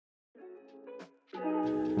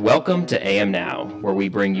Welcome to AM Now, where we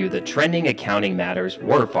bring you the trending accounting matters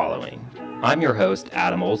we're following. I'm your host,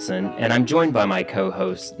 Adam Olson, and I'm joined by my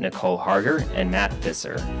co-hosts, Nicole Harger and Matt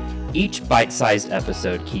Visser. Each bite-sized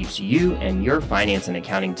episode keeps you and your finance and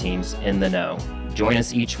accounting teams in the know. Join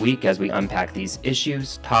us each week as we unpack these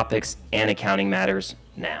issues, topics, and accounting matters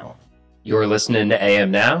now. You're listening to AM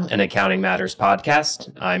Now, an Accounting Matters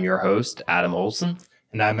podcast. I'm your host, Adam Olson.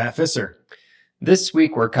 And I'm Matt Visser. This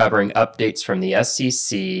week, we're covering updates from the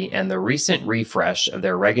SEC and the recent refresh of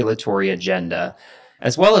their regulatory agenda,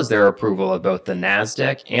 as well as their approval of both the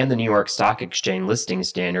NASDAQ and the New York Stock Exchange listing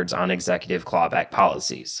standards on executive clawback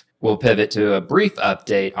policies. We'll pivot to a brief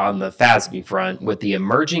update on the FASB front, with the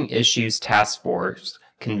Emerging Issues Task Force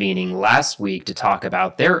convening last week to talk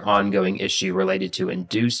about their ongoing issue related to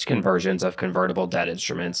induced conversions of convertible debt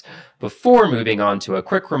instruments, before moving on to a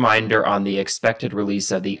quick reminder on the expected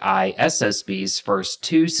release of the ISSB's first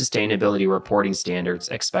two sustainability reporting standards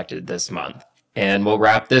expected this month. And we'll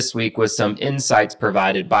wrap this week with some insights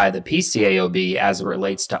provided by the PCAOB as it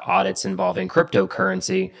relates to audits involving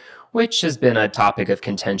cryptocurrency, which has been a topic of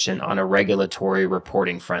contention on a regulatory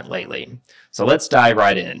reporting front lately. So let's dive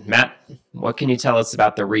right in. Matt, what can you tell us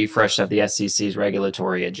about the refresh of the SEC's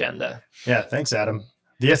regulatory agenda? Yeah, thanks, Adam.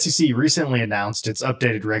 The SEC recently announced its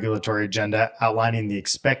updated regulatory agenda outlining the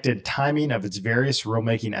expected timing of its various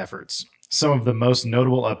rulemaking efforts. Some of the most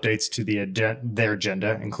notable updates to their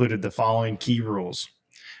agenda included the following key rules: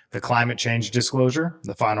 the climate change disclosure,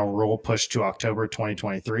 the final rule pushed to October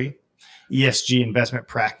 2023, ESG investment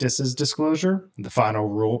practices disclosure, the final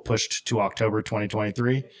rule pushed to October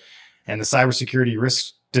 2023, and the cybersecurity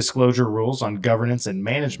risk disclosure rules on governance and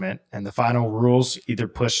management, and the final rules either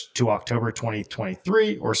pushed to October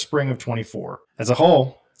 2023 or spring of 24. As a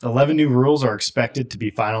whole, 11 new rules are expected to be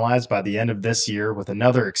finalized by the end of this year, with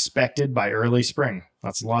another expected by early spring.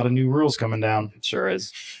 That's a lot of new rules coming down. It sure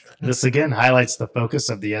is. This again highlights the focus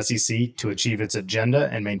of the SEC to achieve its agenda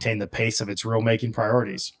and maintain the pace of its rulemaking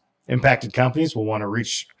priorities. Impacted companies will want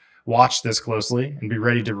to watch this closely and be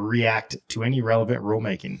ready to react to any relevant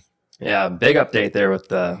rulemaking. Yeah, big update there with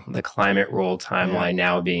the climate rule timeline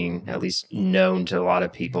now being at least known to a lot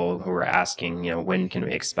of people who are asking, when can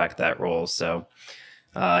we expect that rule? So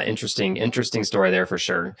interesting story there for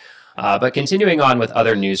sure. But continuing on with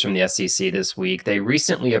other news from the SEC this week, they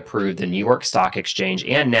recently approved the New York Stock Exchange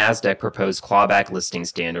and NASDAQ proposed clawback listing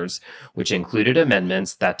standards, which included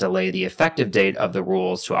amendments that delay the effective date of the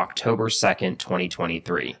rules to October 2nd,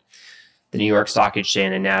 2023. The New York Stock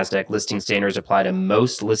Exchange and NASDAQ listing standards apply to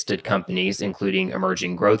most listed companies, including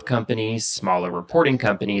emerging growth companies, smaller reporting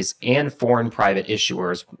companies, and foreign private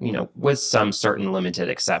issuers, with some certain limited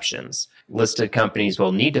exceptions. Listed companies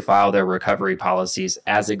will need to file their recovery policies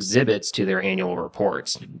as exhibits to their annual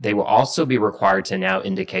reports. They will also be required to now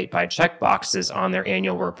indicate by checkboxes on their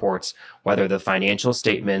annual reports whether the financial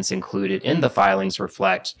statements included in the filings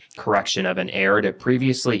reflect correction of an error to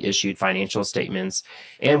previously issued financial statements,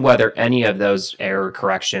 and whether any of those error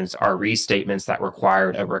corrections are restatements that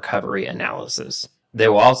required a recovery analysis. They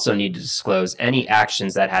will also need to disclose any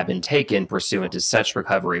actions that have been taken pursuant to such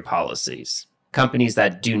recovery policies. Companies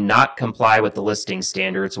that do not comply with the listing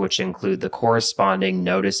standards, which include the corresponding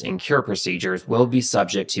notice and cure procedures, will be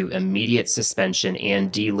subject to immediate suspension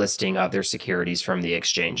and delisting of their securities from the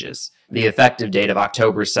exchanges. The effective date of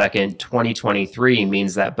October 2nd, 2023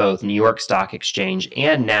 means that both New York Stock Exchange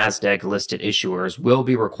and NASDAQ listed issuers will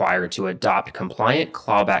be required to adopt compliant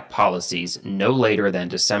clawback policies no later than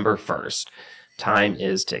December 1st. Time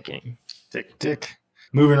is ticking. Tick, tick.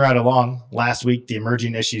 Moving right along, last week, the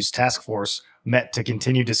Emerging Issues Task Force met to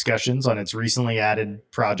continue discussions on its recently added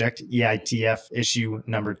project, EITF issue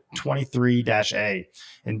number 23-A,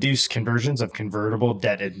 Induced Conversions of Convertible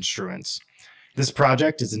Debt Instruments. This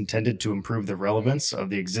project is intended to improve the relevance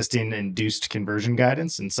of the existing induced conversion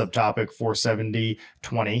guidance in subtopic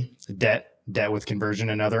 470.20, debt with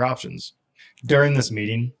conversion and other options. During this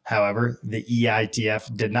meeting, however, the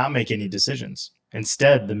EITF did not make any decisions.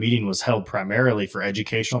 Instead, the meeting was held primarily for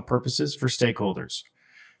educational purposes for stakeholders.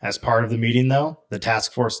 As part of the meeting, though, the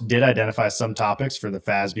task force did identify some topics for the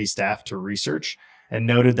FASB staff to research and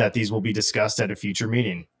noted that these will be discussed at a future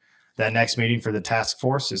meeting. That next meeting for the task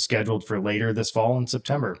force is scheduled for later this fall in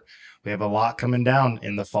September. We have a lot coming down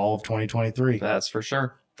in the fall of 2023. That's for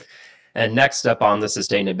sure. And next up on the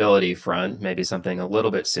sustainability front, maybe something a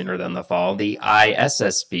little bit sooner than the fall, the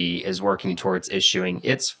ISSB is working towards issuing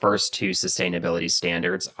its first two sustainability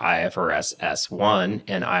standards, IFRS S1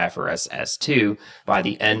 and IFRS S2, by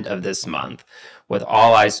the end of this month. With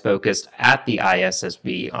all eyes focused at the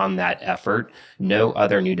ISSB on that effort, no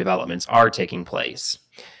other new developments are taking place.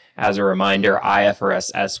 As a reminder,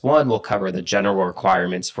 IFRS S1 will cover the general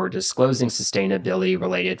requirements for disclosing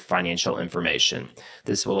sustainability-related financial information.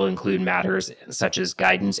 This will include matters such as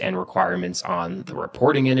guidance and requirements on the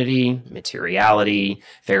reporting entity, materiality,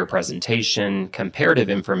 fair presentation, comparative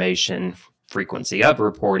information, frequency of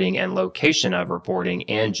reporting, and location of reporting,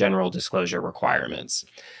 and general disclosure requirements.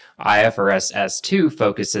 IFRS S2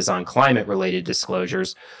 focuses on climate-related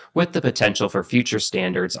disclosures with the potential for future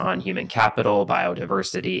standards on human capital,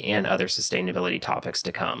 biodiversity, and other sustainability topics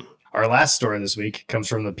to come. Our last story this week comes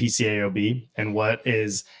from the PCAOB and what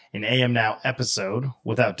is an AM Now episode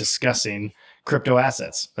without discussing crypto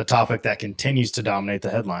assets, a topic that continues to dominate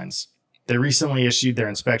the headlines. They recently issued their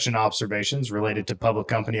inspection observations related to public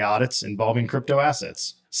company audits involving crypto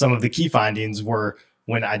assets. Some of the key findings were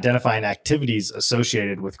when identifying activities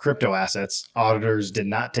associated with crypto assets, auditors did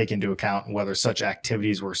not take into account whether such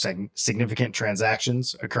activities were significant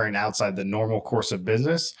transactions occurring outside the normal course of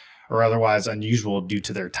business or otherwise unusual due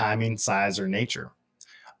to their timing, size, or nature.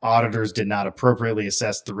 Auditors did not appropriately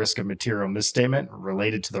assess the risk of material misstatement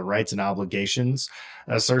related to the rights and obligations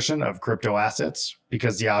assertion of crypto assets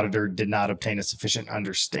because the auditor did not obtain a sufficient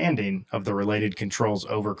understanding of the related controls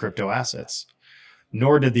over crypto assets.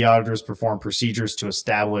 Nor did the auditors perform procedures to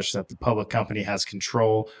establish that the public company has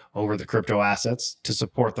control over the crypto assets to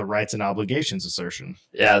support the rights and obligations assertion.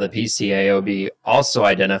 Yeah, the PCAOB also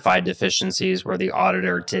identified deficiencies where the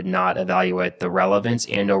auditor did not evaluate the relevance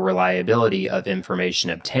and or reliability of information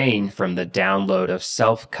obtained from the download of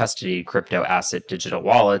self-custody crypto asset digital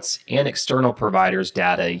wallets and external providers'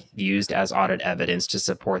 data used as audit evidence to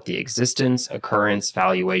support the existence, occurrence,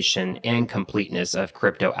 valuation, and completeness of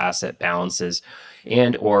crypto asset balances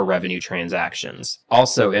and or revenue transactions.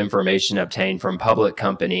 Also, information obtained from public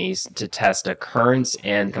companies to test occurrence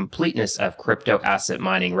and completeness of crypto asset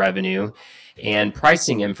mining revenue, and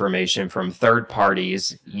pricing information from third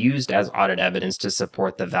parties used as audit evidence to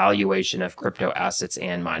support the valuation of crypto assets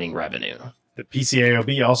and mining revenue. The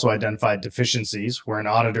PCAOB also identified deficiencies where an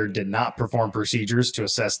auditor did not perform procedures to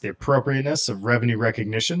assess the appropriateness of revenue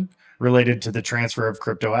recognition related to the transfer of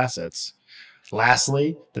crypto assets.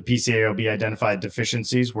 Lastly, the PCAOB identified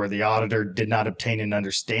deficiencies where the auditor did not obtain an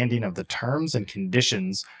understanding of the terms and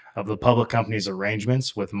conditions of the public company's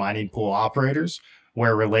arrangements with mining pool operators,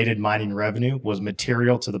 where related mining revenue was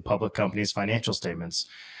material to the public company's financial statements,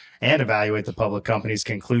 and evaluate the public company's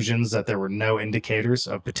conclusions that there were no indicators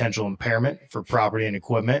of potential impairment for property and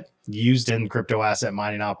equipment used in crypto asset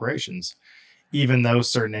mining operations, even though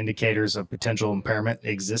certain indicators of potential impairment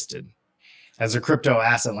existed. As the crypto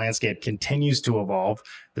asset landscape continues to evolve,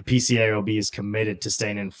 the PCAOB is committed to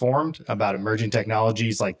staying informed about emerging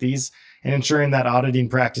technologies like these and ensuring that auditing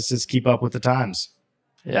practices keep up with the times.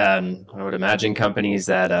 Yeah, and I would imagine companies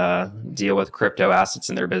that deal with crypto assets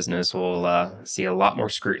in their business will see a lot more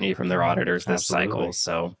scrutiny from their auditors this cycle.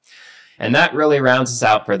 So, and that really rounds us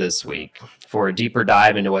out for this week. For a deeper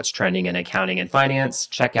dive into what's trending in accounting and finance,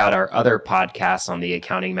 check out our other podcasts on the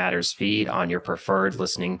Accounting Matters feed on your preferred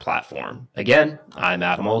listening platform. Again, I'm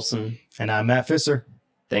Adam Olson. And I'm Matt Fisser.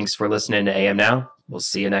 Thanks for listening to AM Now. We'll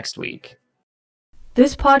see you next week.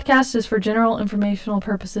 This podcast is for general informational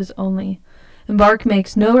purposes only. Embark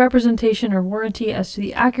makes no representation or warranty as to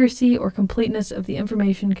the accuracy or completeness of the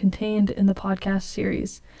information contained in the podcast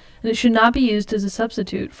series, and it should not be used as a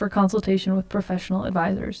substitute for consultation with professional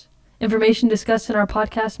advisors. Information discussed in our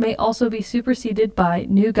podcast may also be superseded by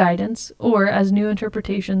new guidance or as new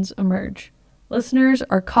interpretations emerge. Listeners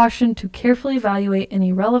are cautioned to carefully evaluate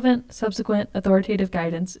any relevant, subsequent authoritative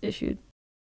guidance issued.